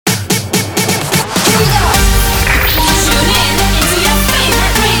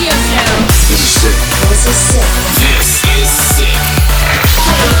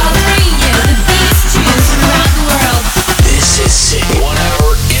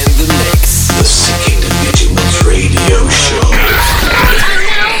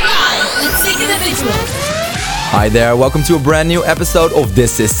Hi there, welcome to a brand new episode of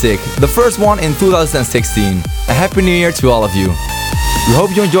This Is Sick, the first one in 2016. A happy new year to all of you. We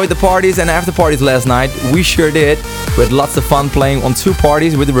hope you enjoyed the parties and after parties last night. We sure did. We had lots of fun playing on 2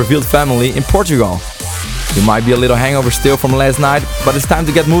 parties with the Revealed family in Portugal. You might be a little hangover still from last night, but it's time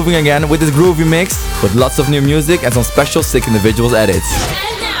to get moving again with this groovy mix with lots of new music and some special Sick Individuals edits.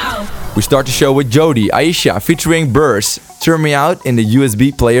 We start the show with Jody, Aisha featuring Burrs, Turn Me Out in the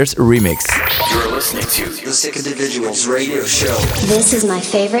USB Players remix. You're listening to the Sick Individuals radio show. This is my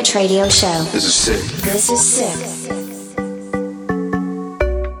favorite radio show. This is sick. This is sick.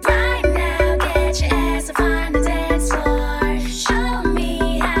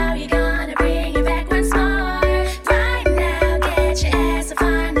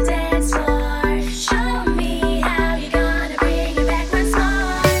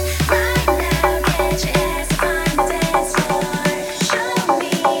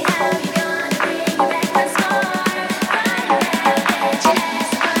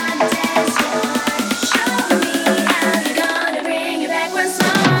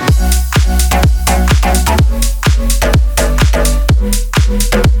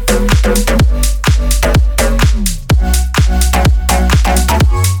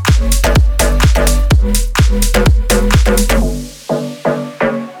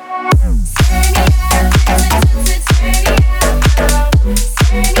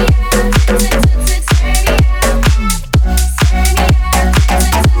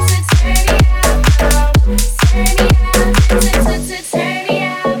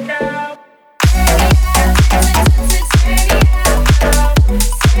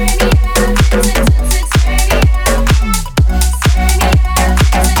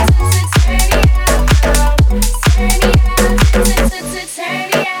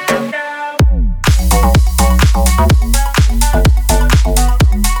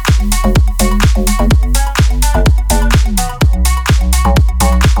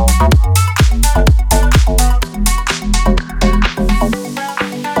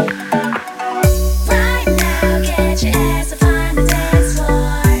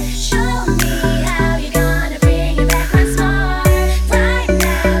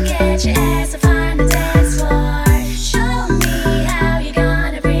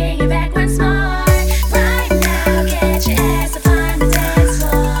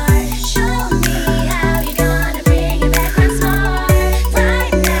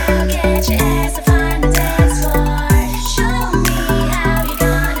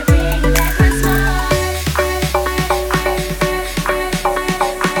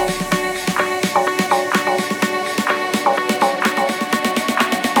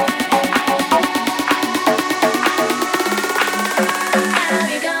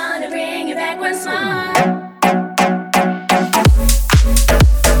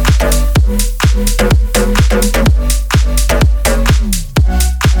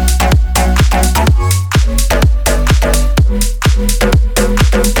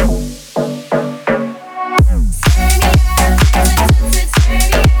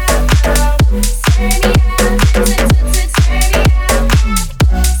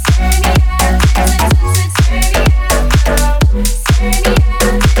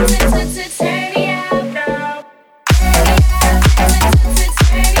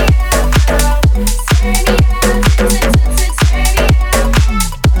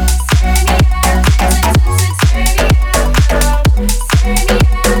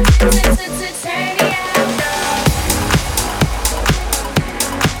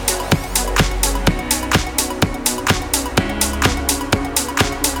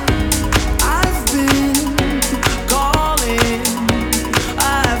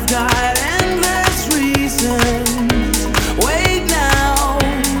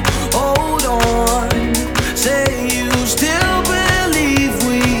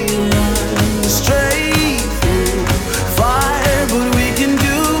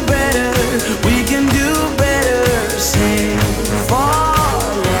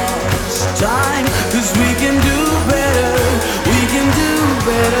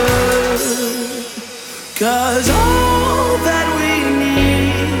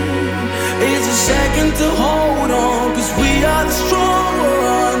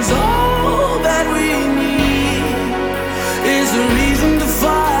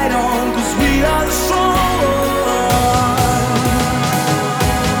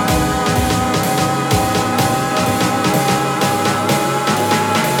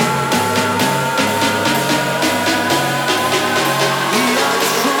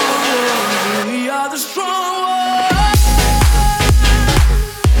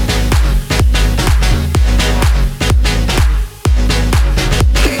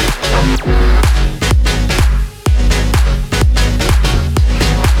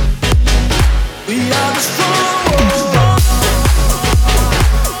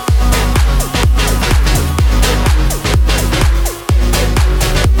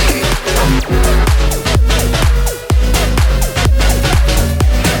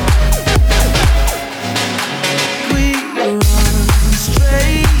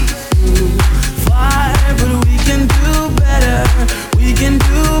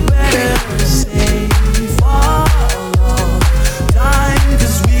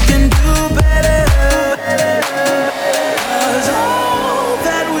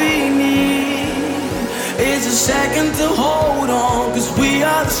 takes a second to hold on, 'cause we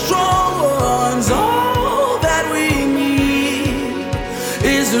are the strong ones. All that we need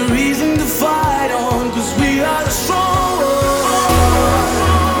is a reason to fight on, 'cause we are the strong ones.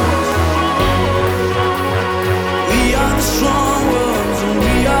 We are the strong ones, and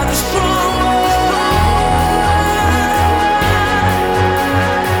we are the strong ones.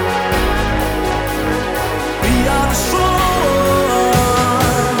 We are the strong ones.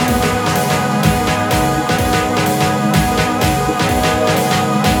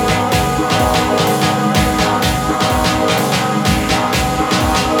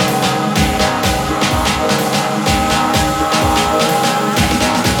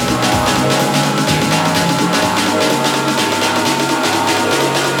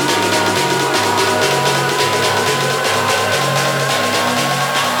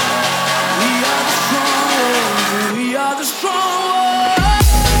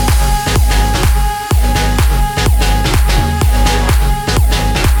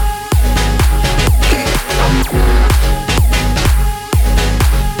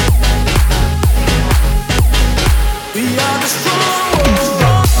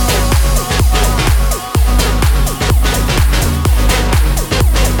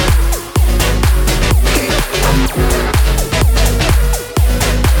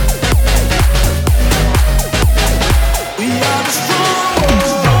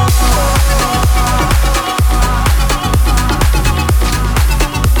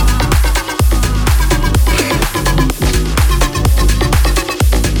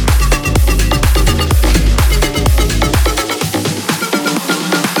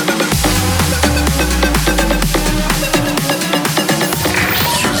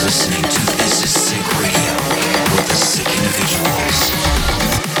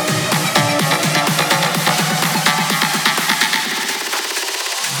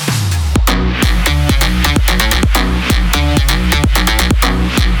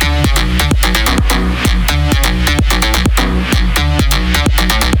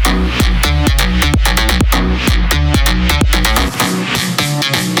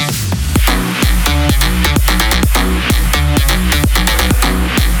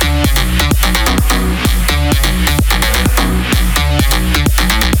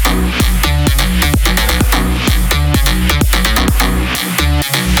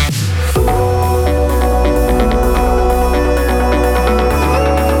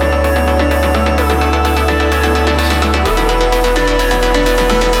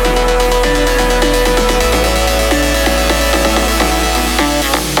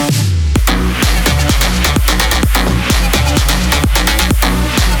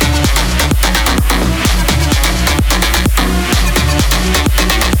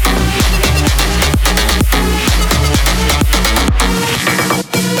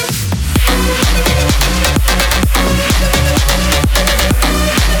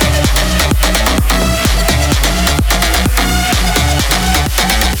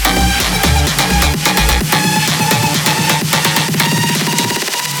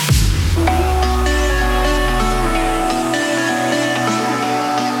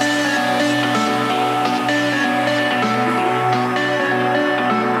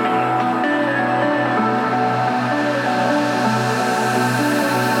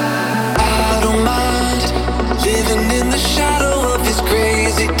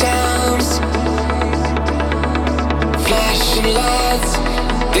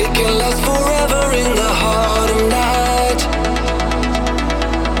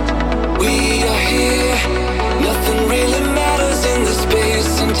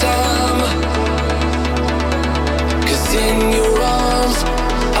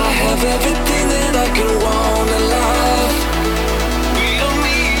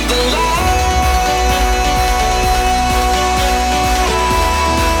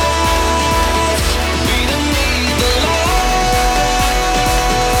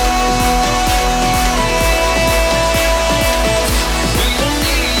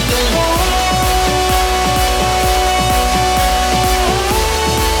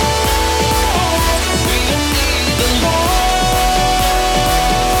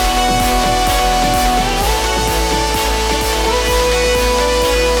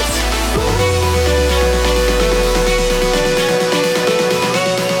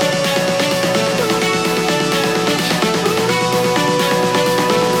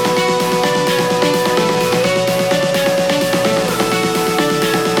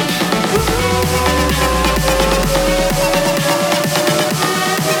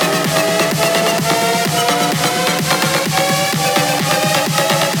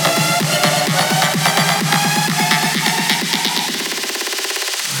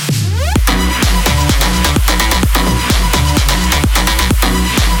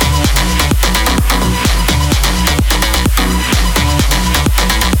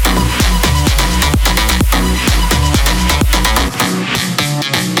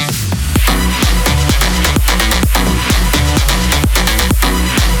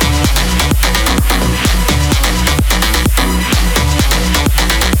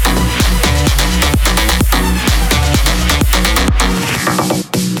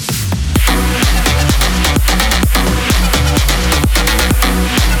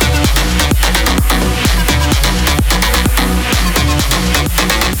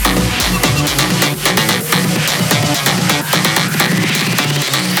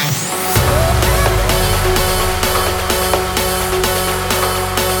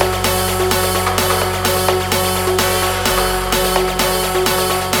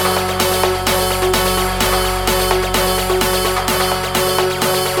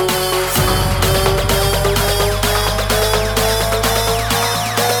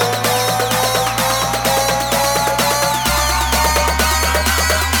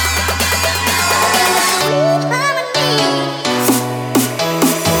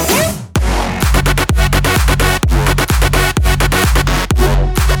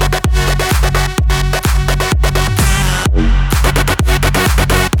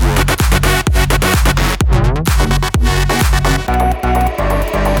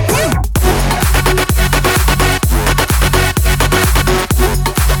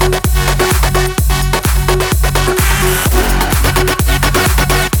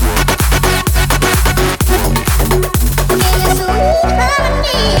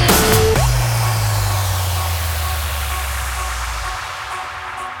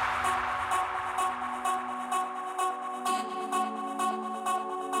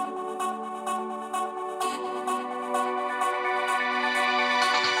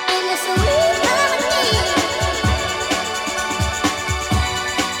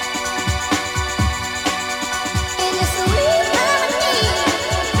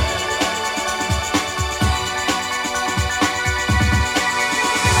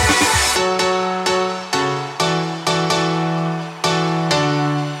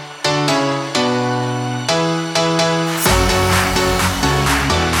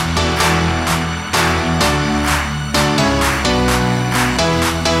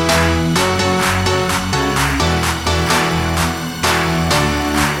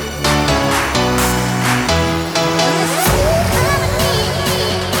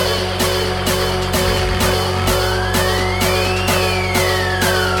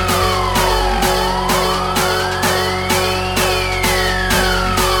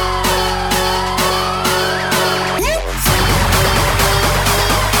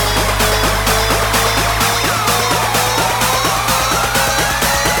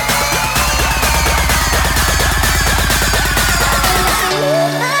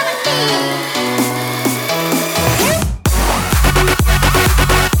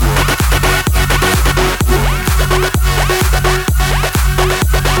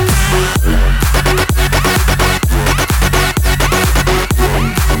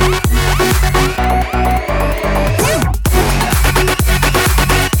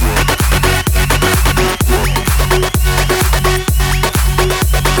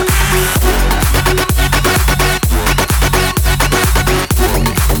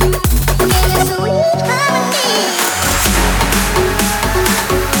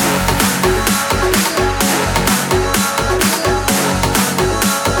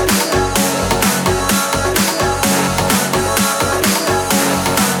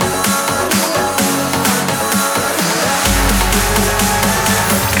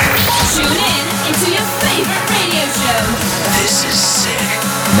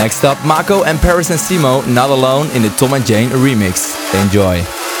 Next up, Mako and Paris and Simo, Not Alone in the Tom and Jane remix. Enjoy.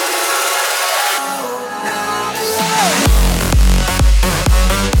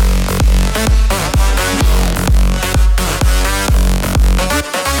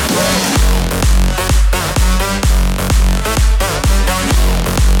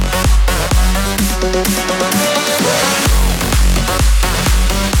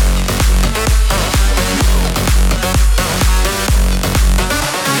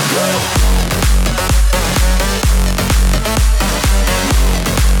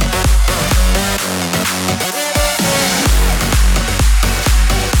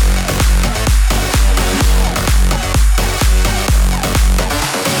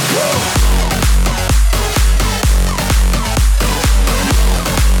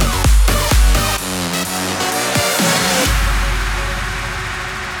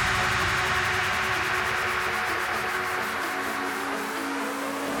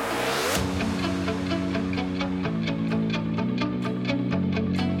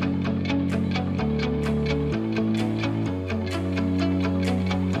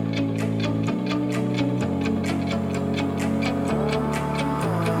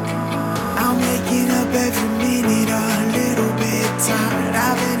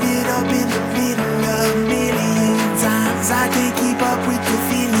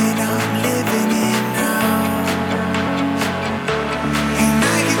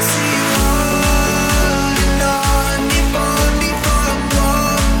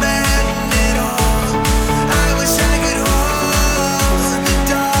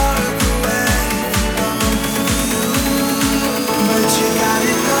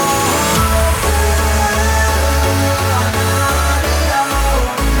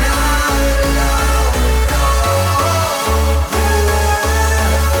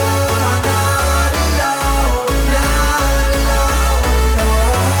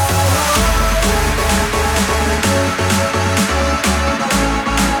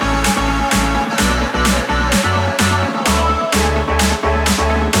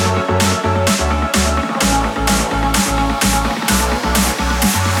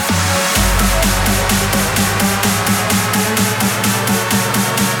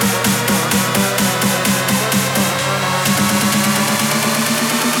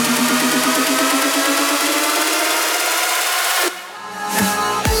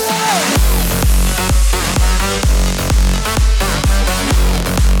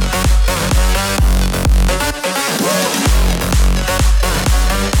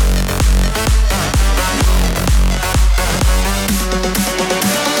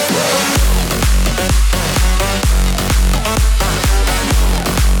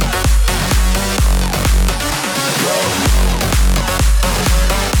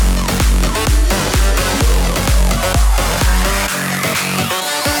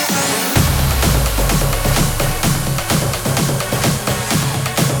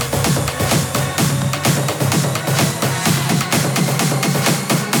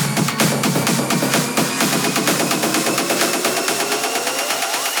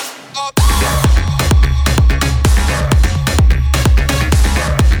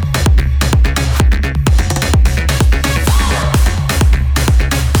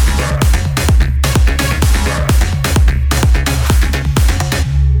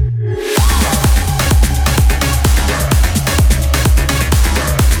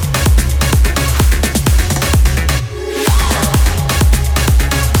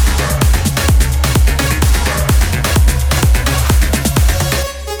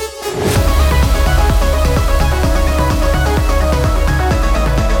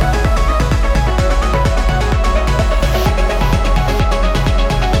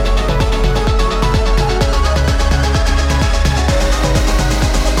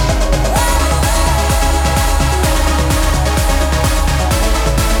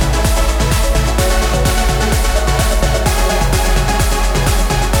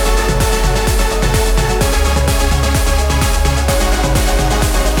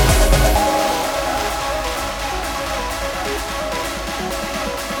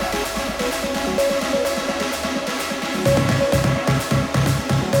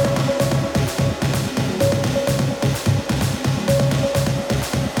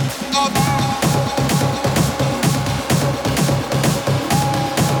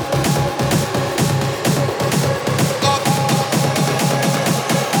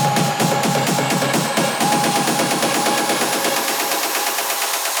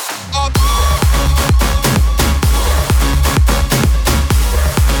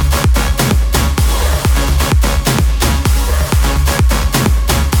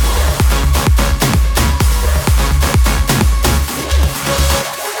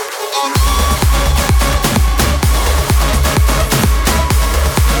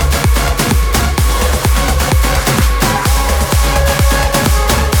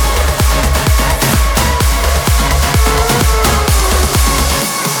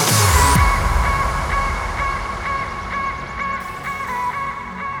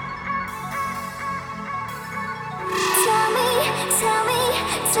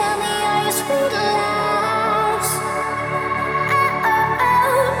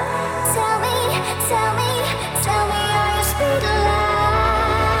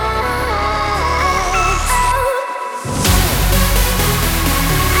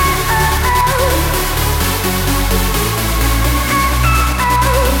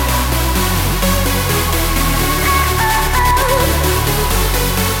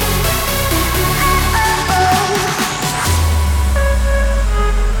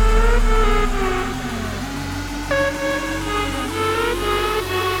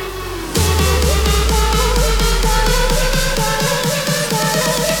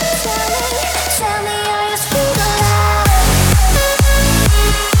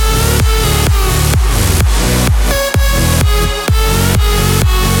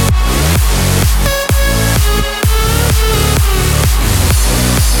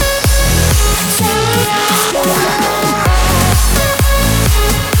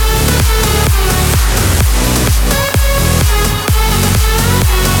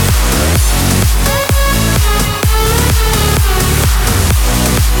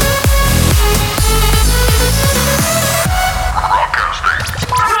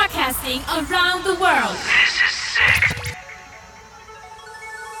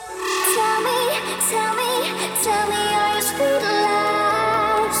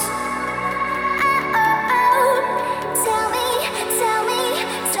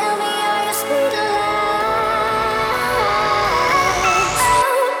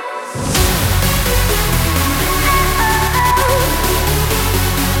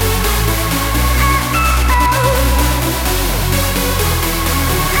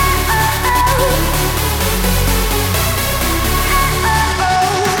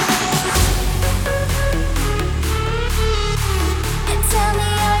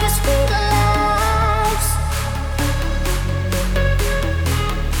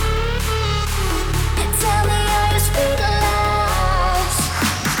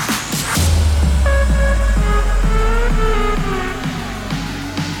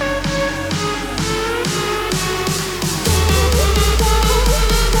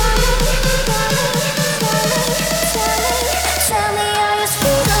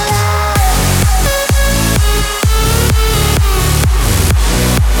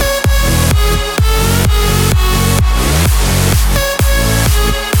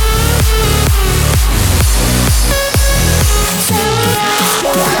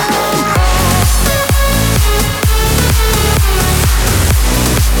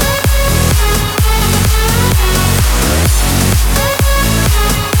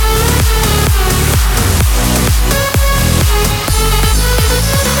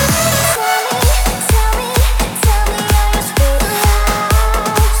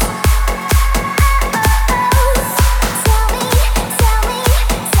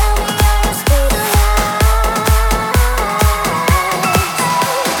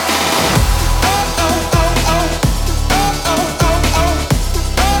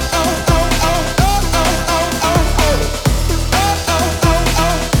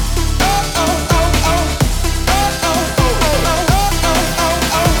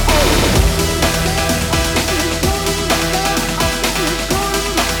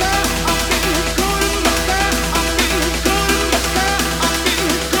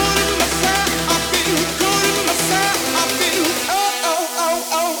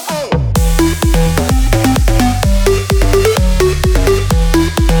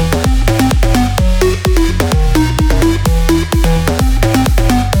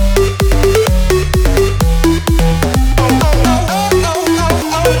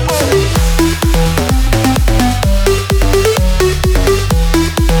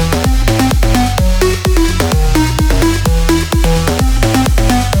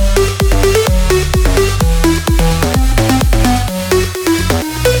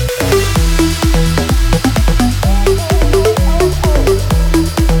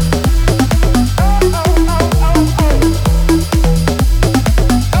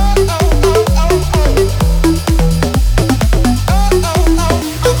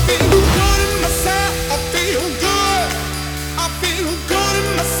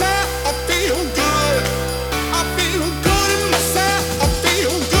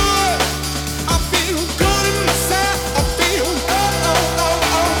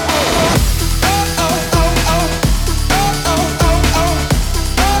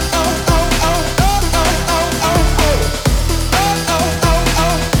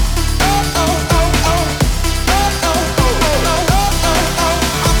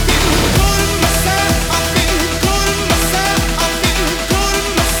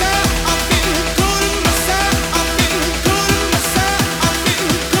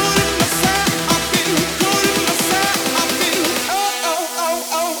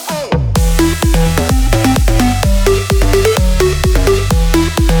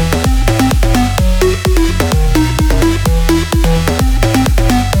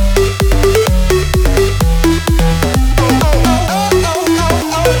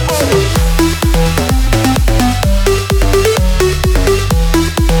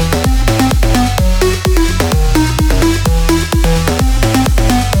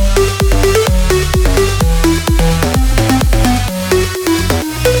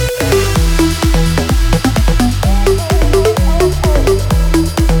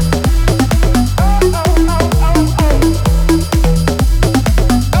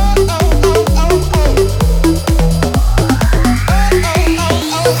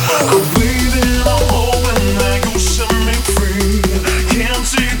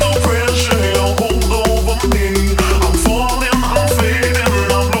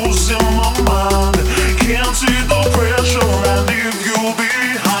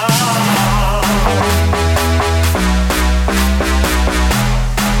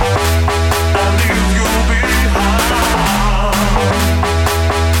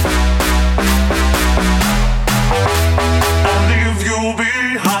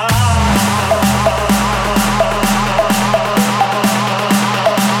 be high.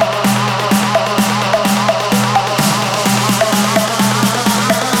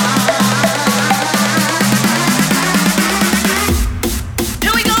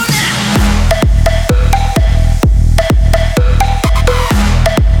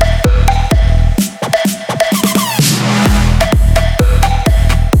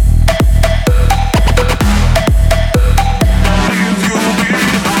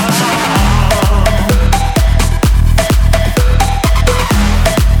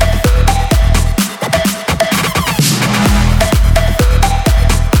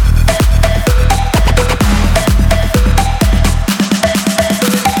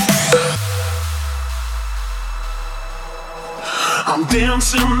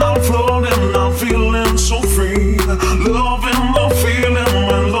 dancing, I'm floating, I'm feeling so free. Loving the feeling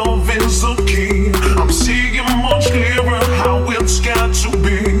when love is the key. I'm seeing much clearer how it's got to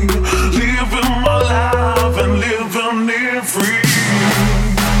be. Living my life and living it free.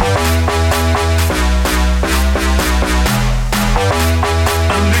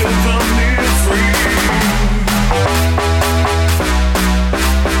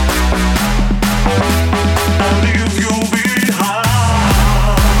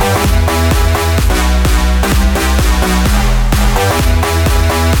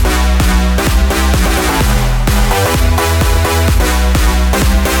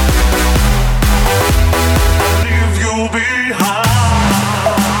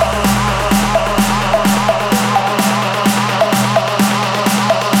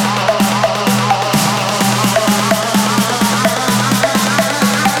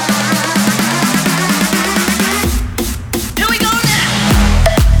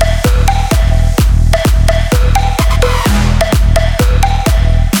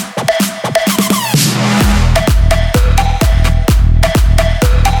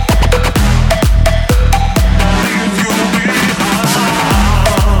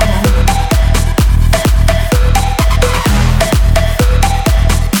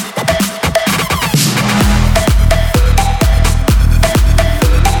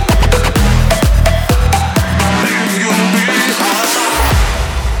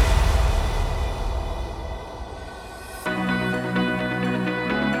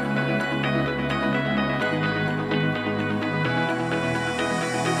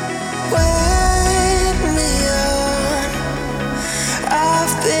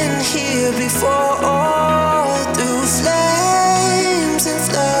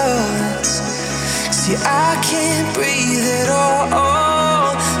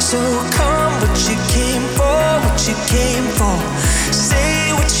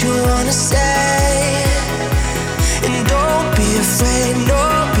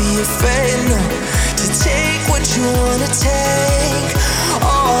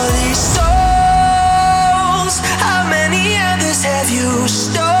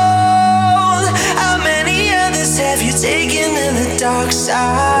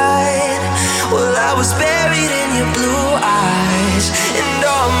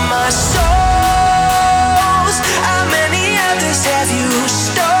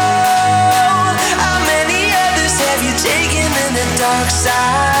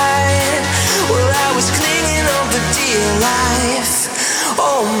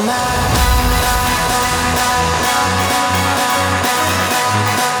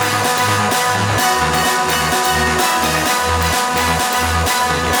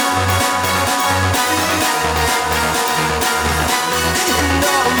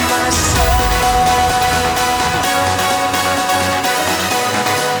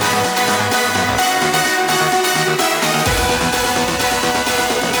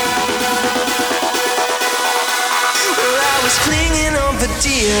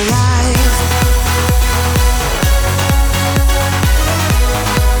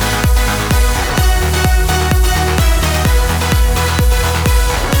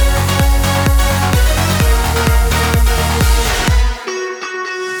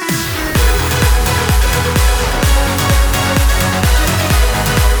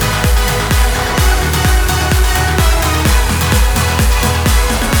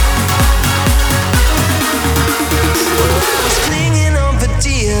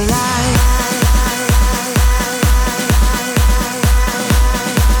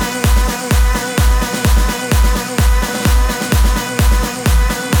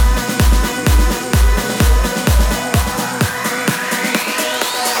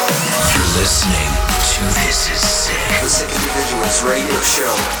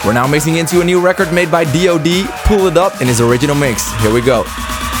 We're now mixing into a new record made by D.O.D. Pull It Up in his original mix. Here we go.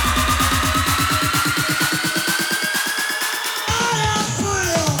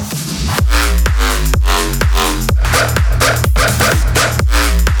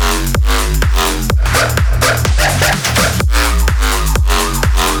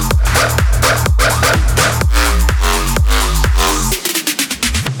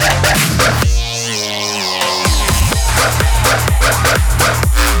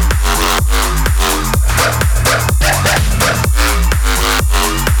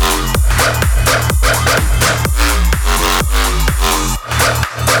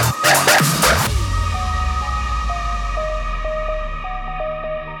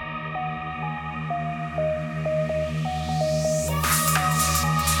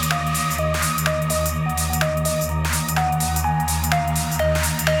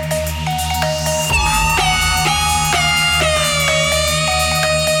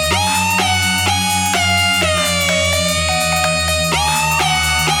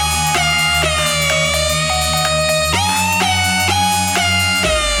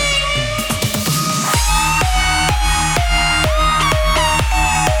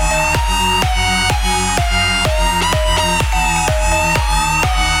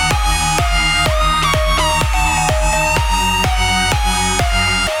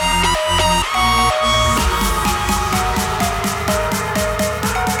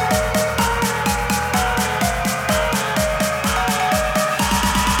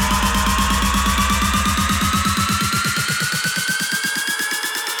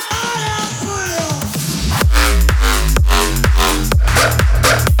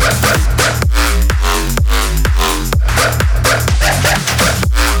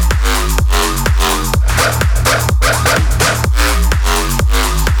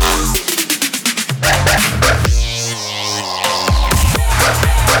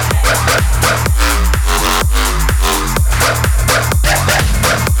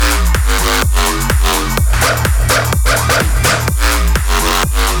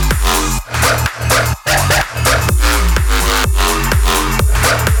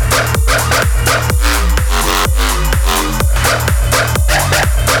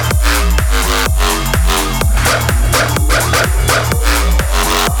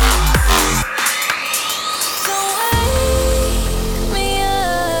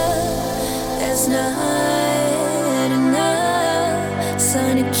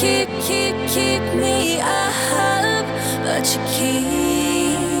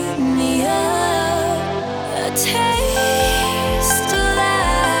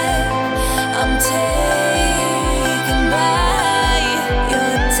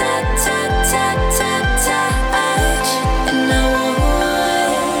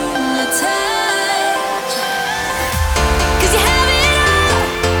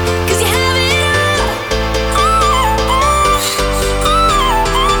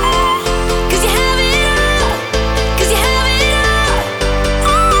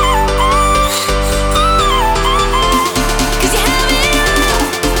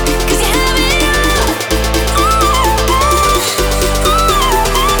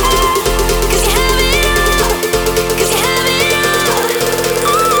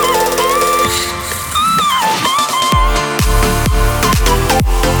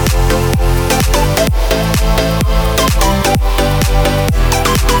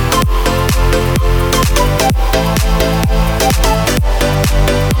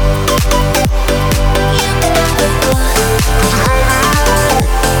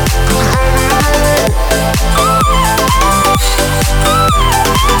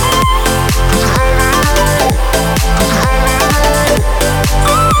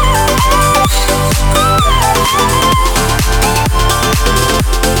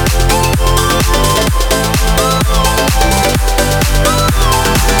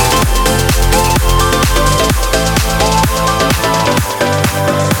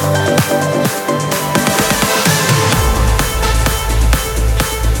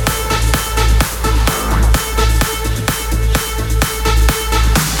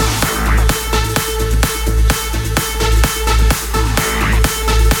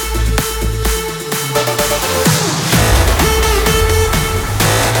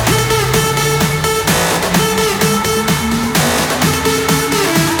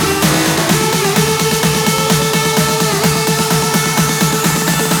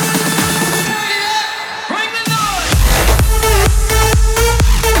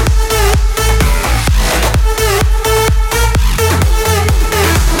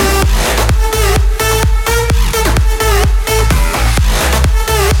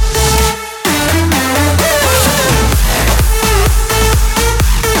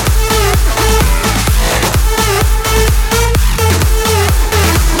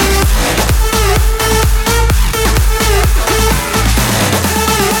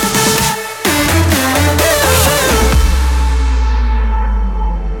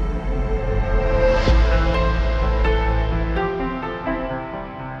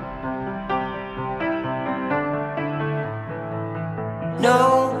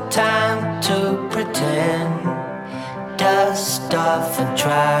 time to pretend. Dust off and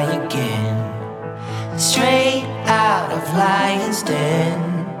try again. Straight out of Lion's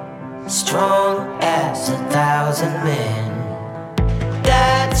Den, strong as 1,000 men.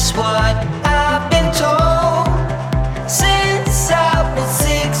 That's what I've been told since I was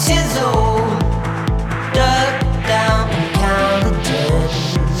 6 years old. Dug down and counted 10.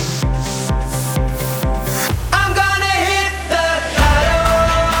 I'm gonna hit the lotto.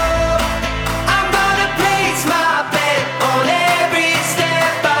 I'm gonna place my bet on every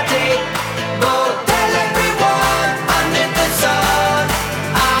step I take. Go tell everyone under the sun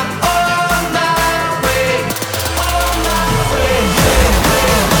I'm on my way, on my way.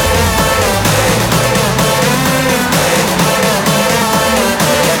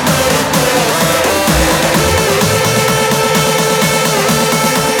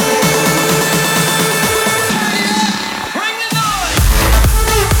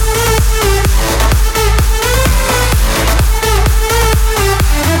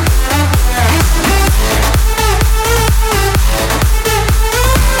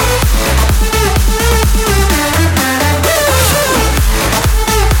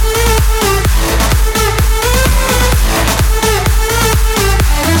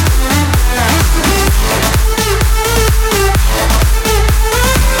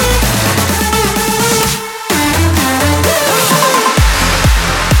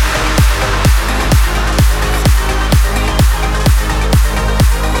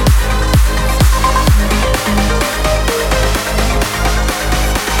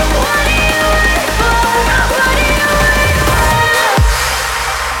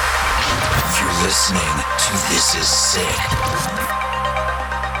 Listening to This Is Sick.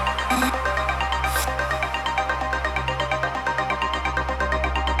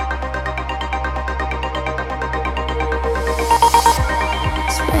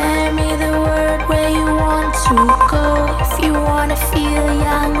 Spare me the word where you want to go. If you wanna feel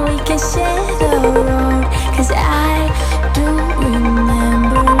young, we can share the road. 'Cause I do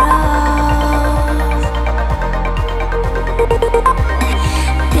remember love.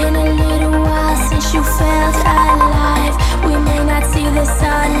 Been a little while since you felt alive. We may not see the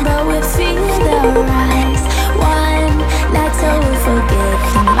sun, but we feel the rise. One night so we forget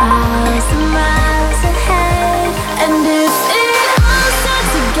the miles and miles ahead. And if it all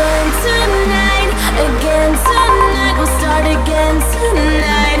starts again tonight, we'll start again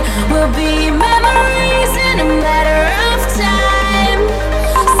tonight. We'll be memories in a matter of time.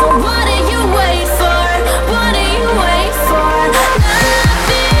 So what do you wait for? What do you wait for?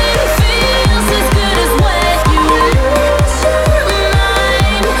 Nothing feels as good as when you lose your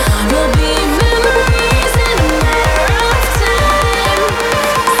mind. We'll be memories in a matter of time.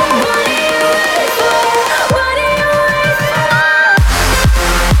 So what do you wait for? What do you wait for?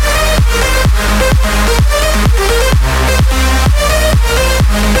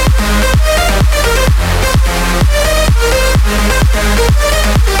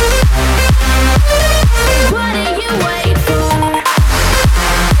 What do you wait for?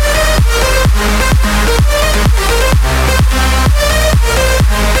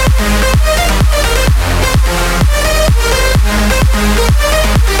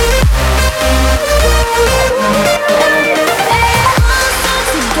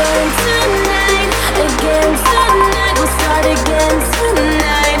 Again tonight, we'll start again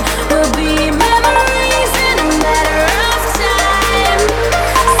tonight. We'll be memories in a matter of time.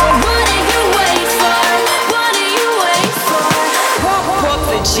 So what do you wait for? What do you wait for? Pump up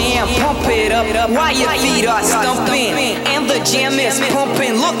the jam, pump it up while your feet are stumping. And the jam is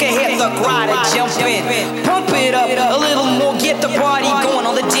pumping. Look ahead, the crowd are jumping. Pump it up a little more, get the party going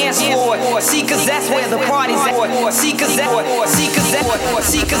on the dance floor. See, 'cause that's where the party's at. See, 'cause that, see, 'cause that,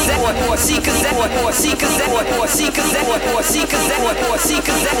 see, 'cause that, see, 'cause that, see, 'cause that, see, 'cause that, see, 'cause that, see,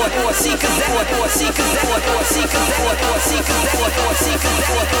 'cause that, see, 'cause that, see, 'cause that, see, 'cause that, see, 'cause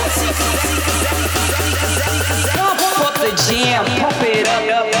that, see, 'cause that. Pump up the jam, pump it up.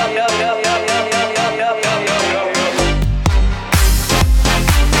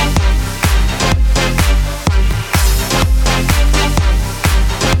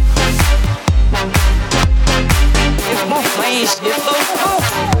 If my flames get low.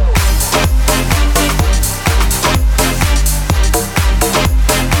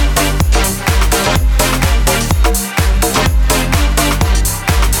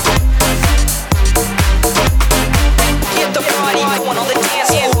 Get the party going on the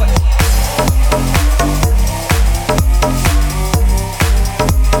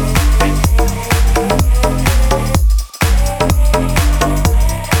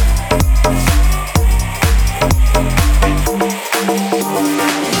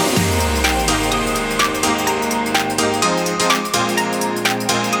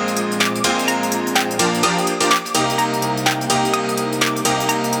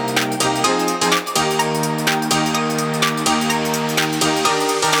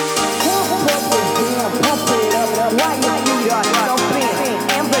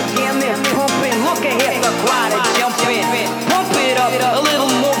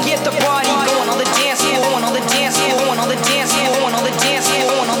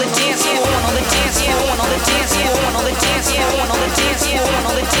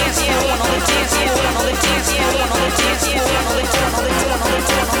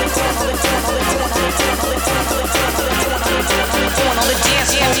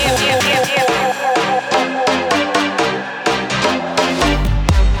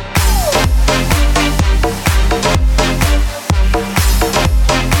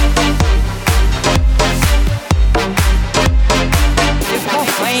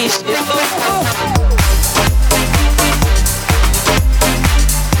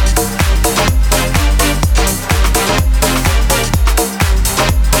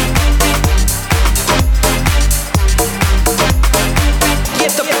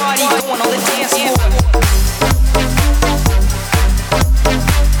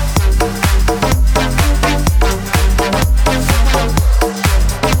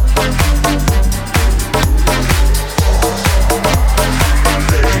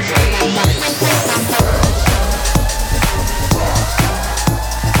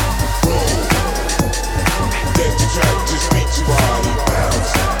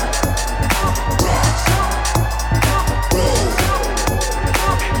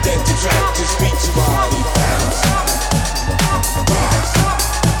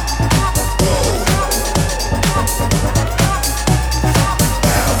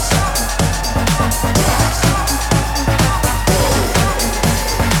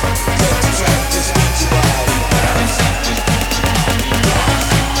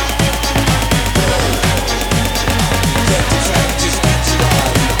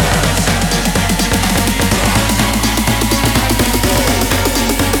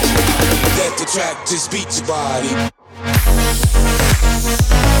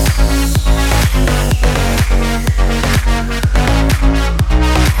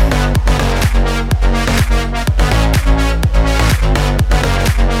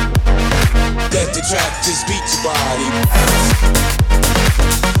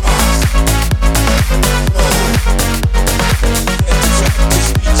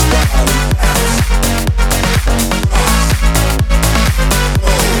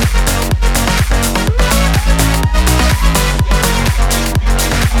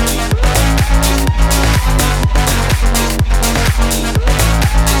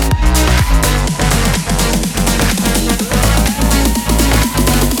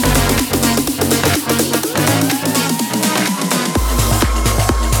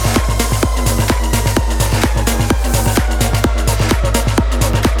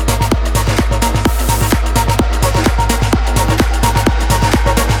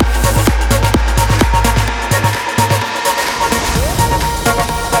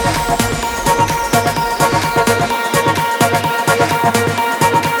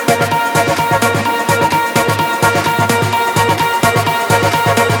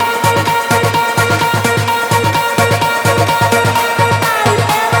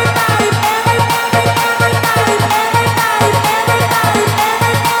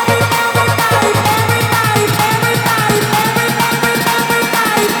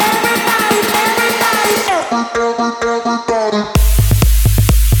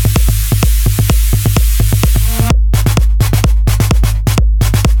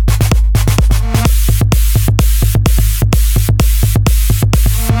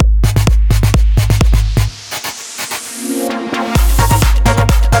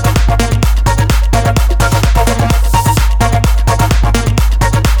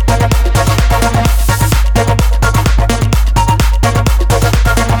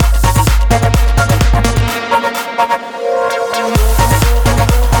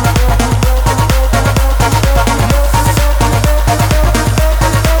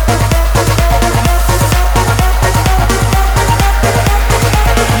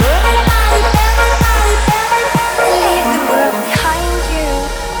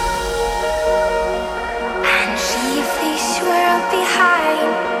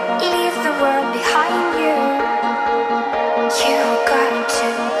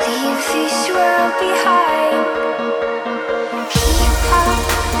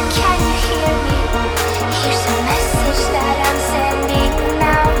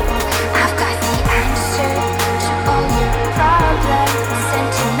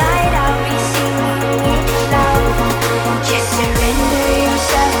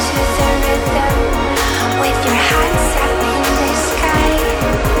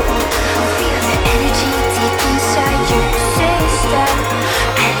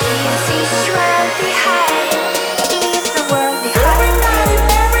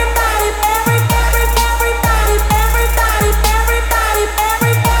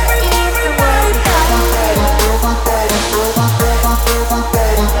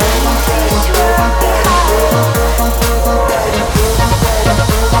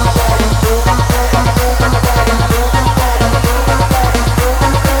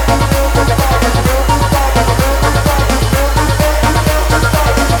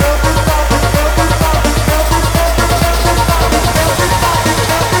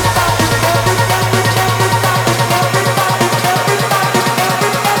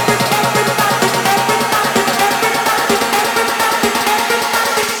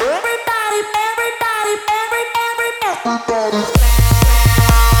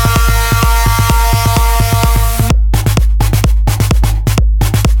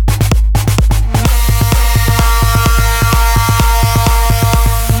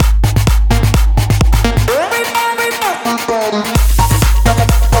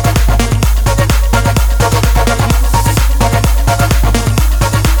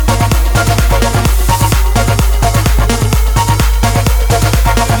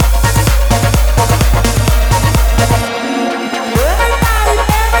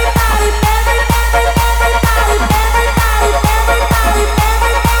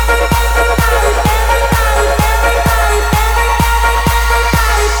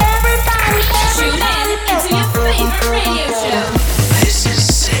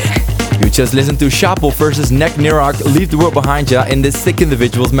just listened to Chapo versus Neck Nirak, Leave the World Behind Ya in this Sick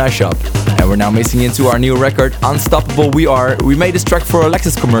Individuals mashup. And we're now mixing into our new record, Unstoppable We Are. We made this track for a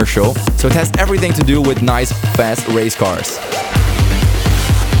Lexus commercial, so it has everything to do with nice, fast race cars.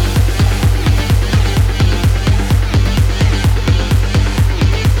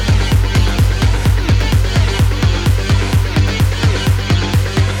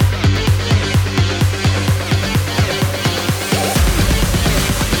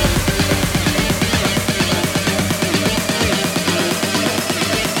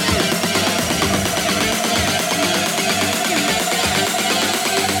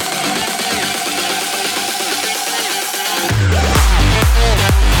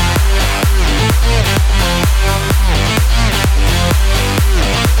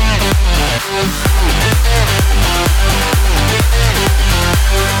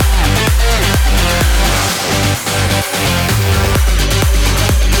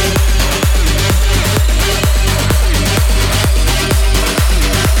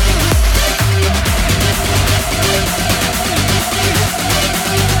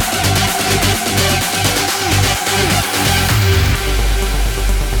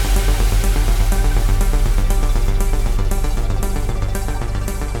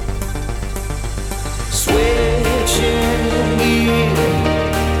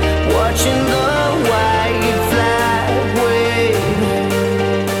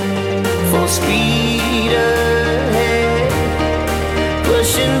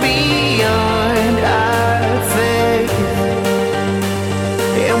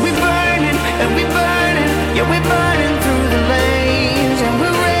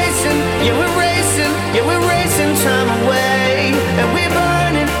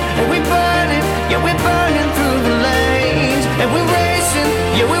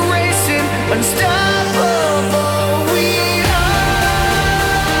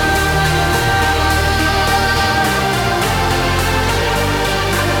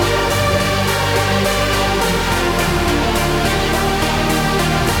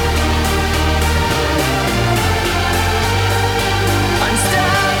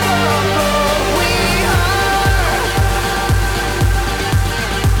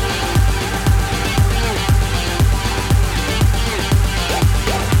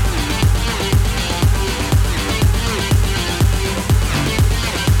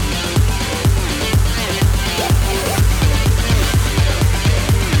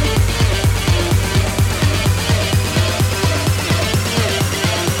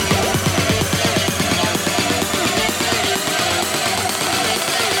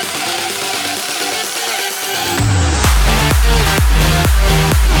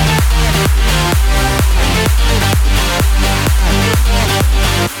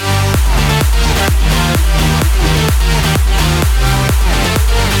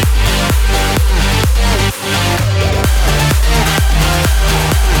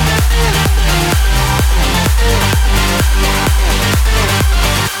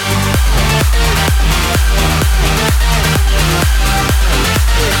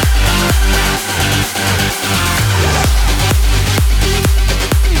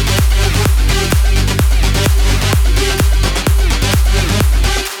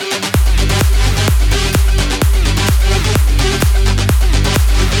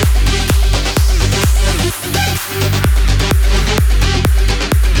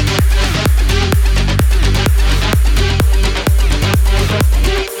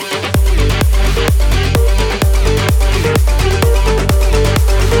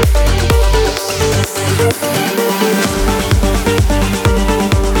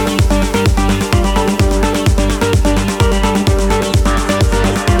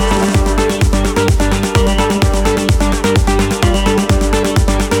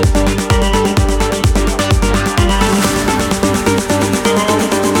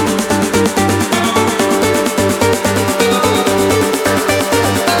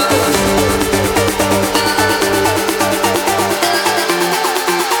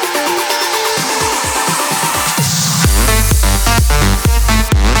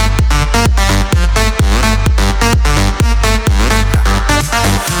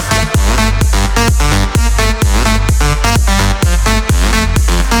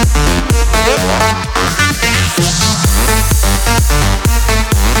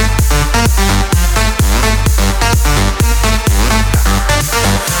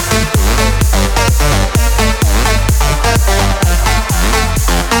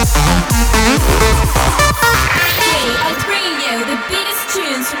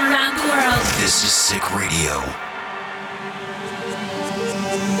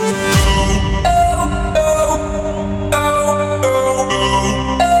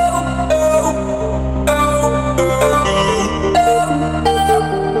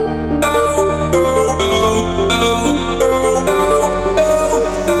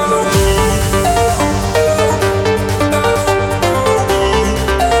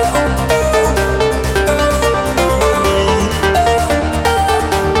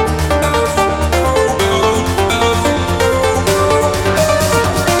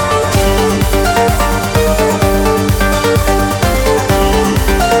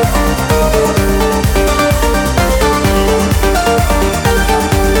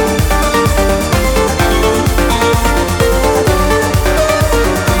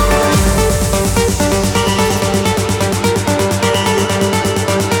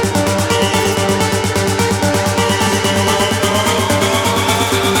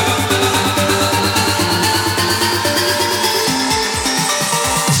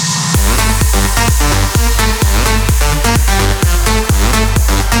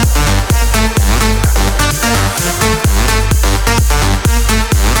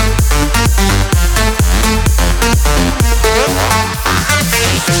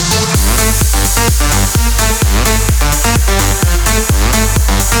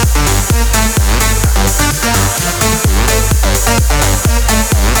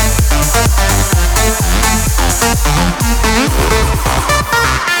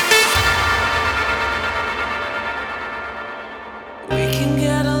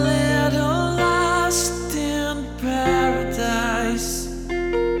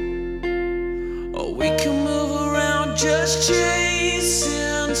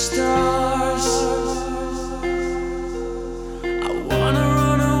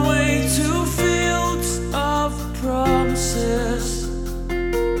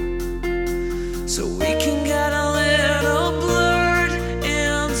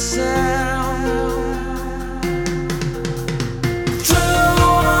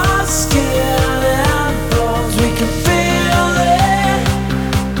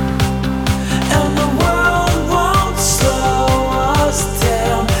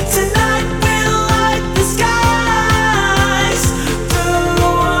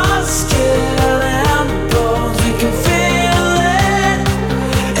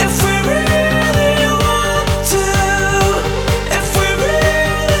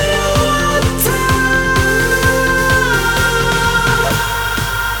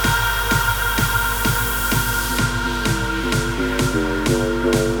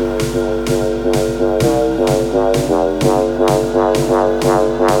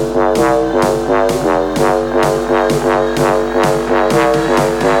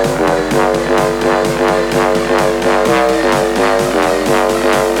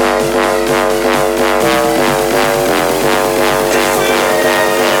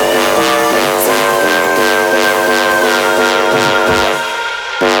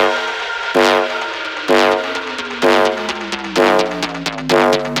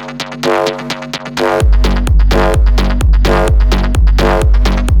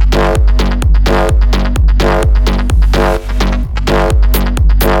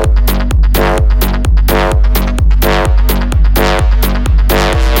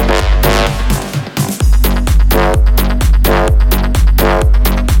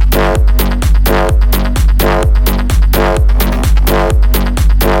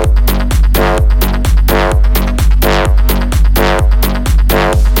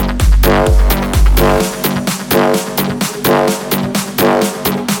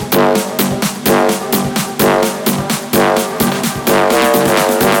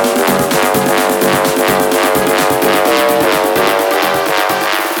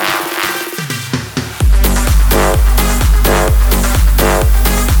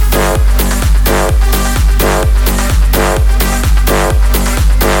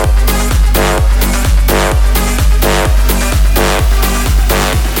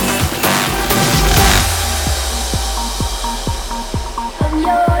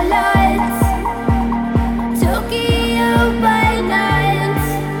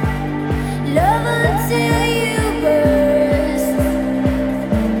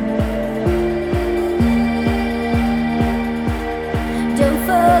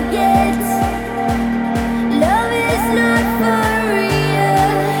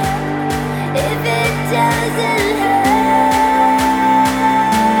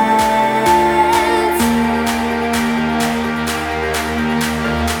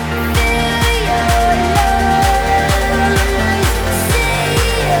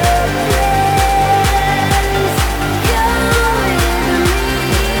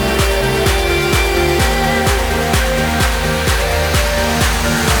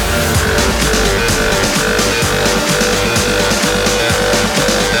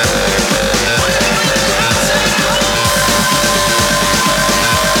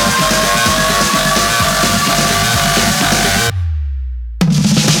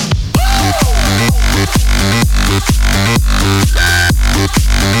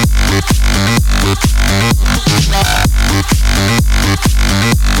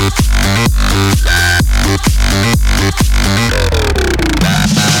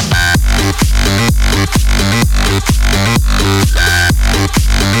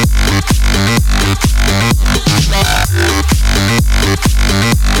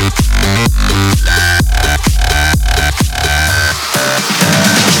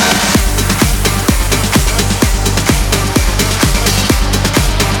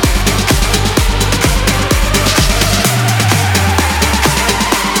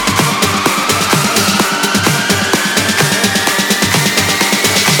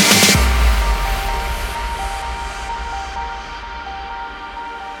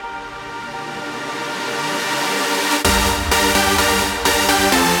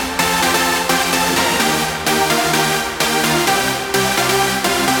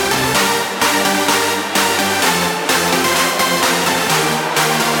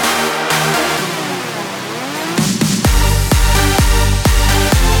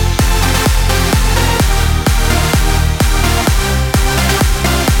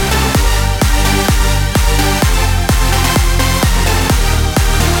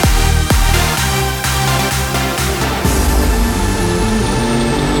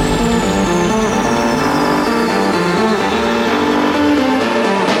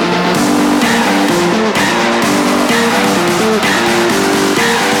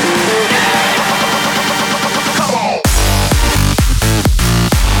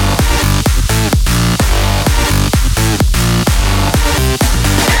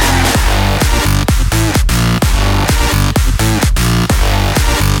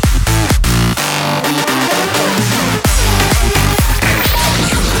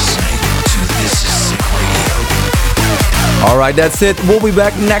 Alright, that's it. We'll be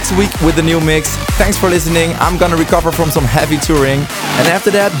back next week with a new mix. Thanks for listening. I'm gonna recover from some heavy touring. And after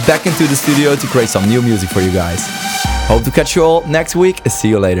that, back into the studio to create some new music for you guys. Hope to catch you all next week. See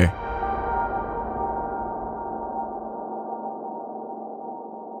you later.